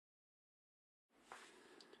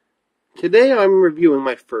Today I'm reviewing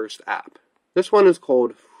my first app. This one is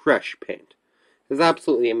called Fresh Paint. It's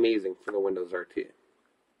absolutely amazing for the Windows RT.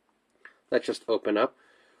 Let's just open up.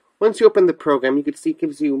 Once you open the program, you can see it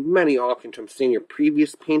gives you many options from seeing your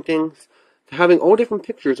previous paintings to having all different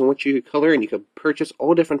pictures in which you could color, and you could purchase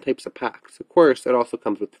all different types of packs. Of course, it also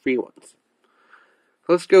comes with free ones.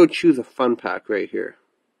 So let's go choose a fun pack right here.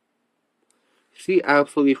 See,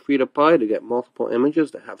 absolutely free to buy to get multiple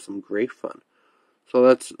images to have some great fun. So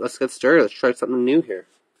let's get started. Let's try something new here.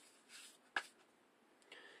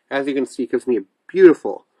 As you can see, it gives me a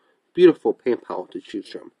beautiful, beautiful paint palette to choose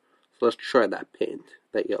from. So let's try that paint,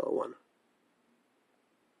 that yellow one.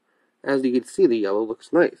 As you can see, the yellow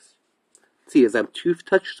looks nice. See, does that have two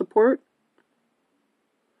touch support?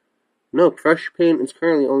 No, Fresh Paint is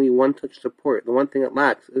currently only one touch support. The one thing it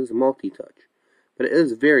lacks is multi-touch, but it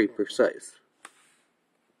is very precise.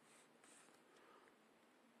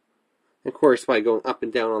 Of course, by going up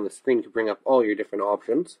and down on the screen, you can bring up all your different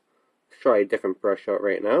options. Let's try a different brush out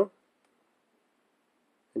right now.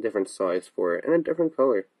 A different size for it, and a different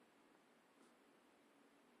color.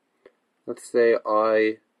 Let's say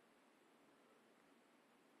I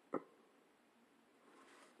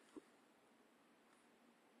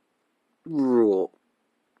rule.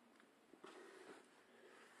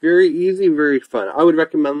 Very easy, very fun. I would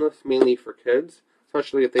recommend this mainly for kids,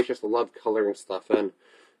 especially if they just love coloring stuff, and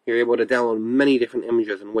you're able to download many different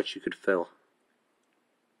images in which you could fill.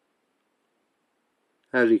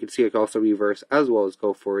 As you can see, I can also reverse as well as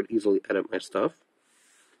go forward, easily edit my stuff.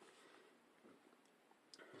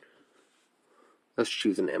 Let's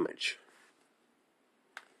choose an image.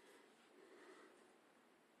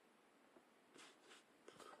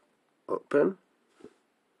 Open.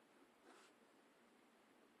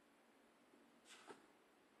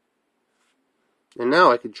 And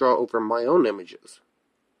now I could draw over my own images.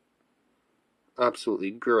 Absolutely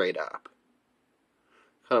great app.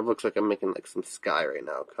 Kind of looks like I'm making like some sky right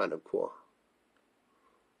now. Kind of cool.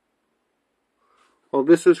 Well,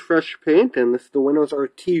 this is Fresh Paint, and this is the Windows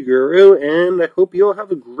RT Guru, and I hope you all have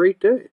a great day.